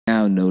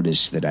one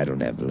notice that I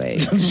don't have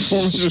legs?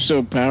 Phones are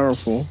so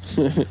powerful.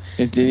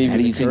 It didn't even How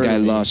do you think occur I to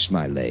me. lost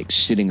my legs?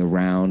 Sitting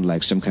around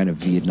like some kind of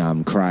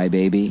Vietnam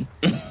crybaby?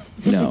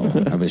 No,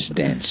 I was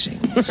dancing.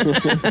 A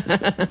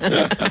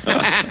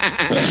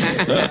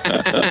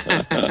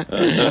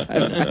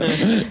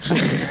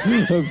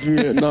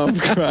Vietnam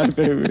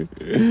crybaby.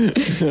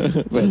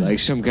 But like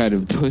some kind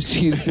of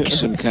pussy,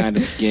 some kind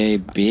of gay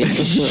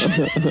bitch.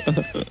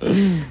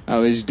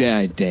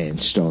 I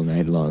danced all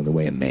night long the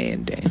way a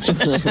man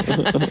dances.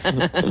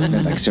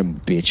 Not like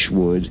some bitch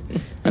would.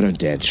 I don't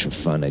dance for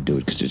fun. I do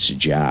it because it's a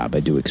job. I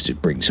do it because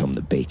it brings home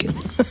the bacon.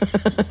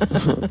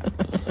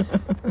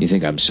 You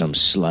think I'm some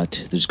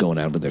slut that's going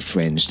out with her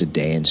friends to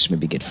dance,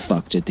 maybe get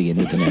fucked at the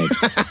end of the night?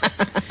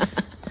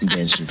 I'm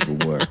dancing for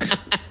work.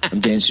 I'm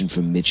dancing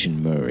for Mitch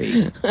and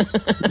Murray.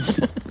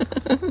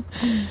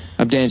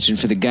 I'm dancing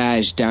for the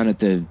guys down at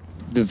the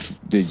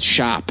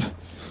shop,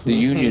 the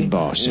union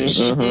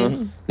bosses.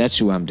 That's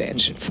who I'm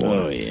dancing for.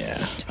 Oh,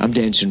 yeah. I'm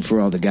dancing for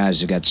all the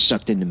guys that got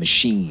sucked into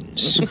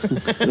machines.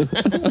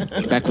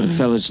 Back when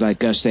fellas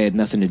like us, they had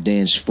nothing to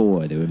dance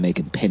for. They were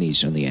making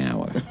pennies on the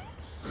hour.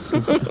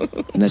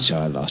 And that's how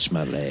I lost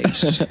my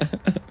legs.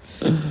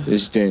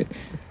 This day.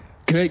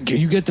 Can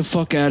you get the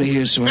fuck out of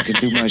here so I can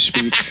do my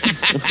speech?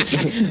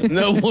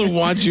 No one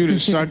wants you to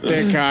suck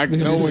their cock.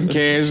 No one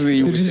cares that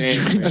you were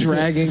dancing.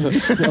 Dragging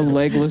a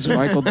legless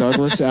Michael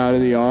Douglas out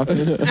of the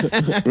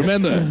office.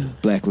 Remember,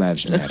 Black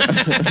Lives Matter.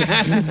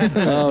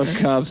 Oh,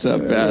 cops are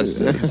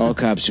bastards. All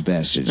cops are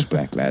bastards.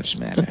 Black Lives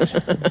Matter.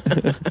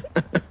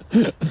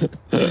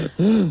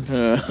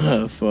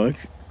 Fuck.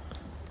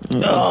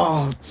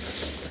 Oh.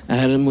 I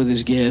had him with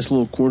his gas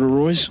little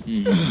corduroys.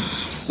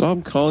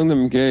 Stop calling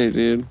them gay,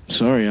 dude.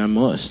 Sorry, I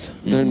must.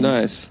 They're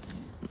nice.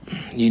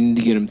 You need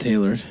to get them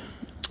tailored.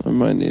 I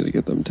might need to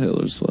get them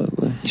tailored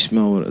slightly. You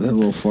smell what that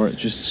little fart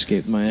just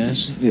escaped my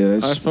ass? Yeah,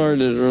 I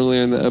farted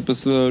earlier in the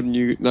episode,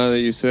 and now that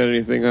you said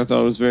anything, I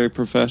thought it was very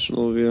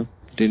professional of you.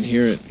 Didn't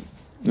hear it.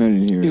 I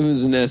didn't hear It it.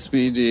 was an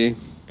SBD.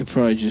 It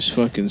probably just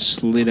fucking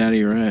slid out of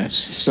your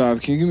ass.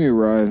 Stop. Can you give me a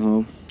ride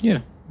home? Yeah.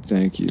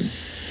 Thank you.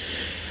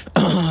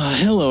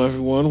 Hello,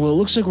 everyone. Well, it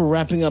looks like we're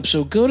wrapping up,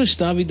 so go to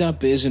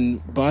stavi.biz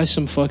and buy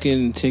some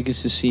fucking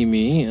tickets to see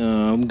me.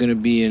 I'm going to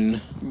be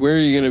in... Where are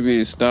you going to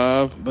be,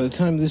 Stav? By the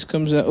time this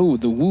comes out... Oh,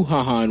 the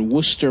Woo-Ha-Ha in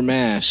Worcester,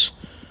 Mass.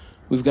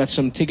 We've got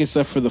some tickets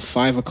left for the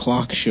 5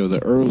 o'clock show,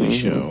 the early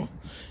show.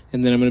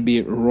 And then I'm going to be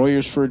at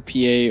Royersford,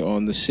 PA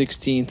on the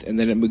 16th, and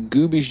then at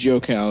Magooby's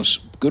Joke House,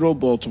 good old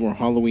Baltimore,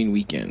 Halloween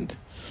weekend.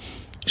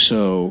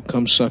 So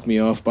come suck me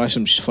off, buy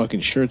some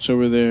fucking shirts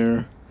over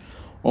there,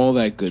 all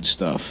that good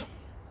stuff.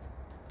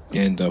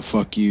 And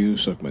fuck you,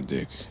 suck my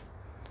dick,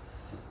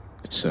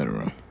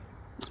 etc.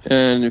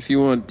 And if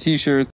you want t-shirts,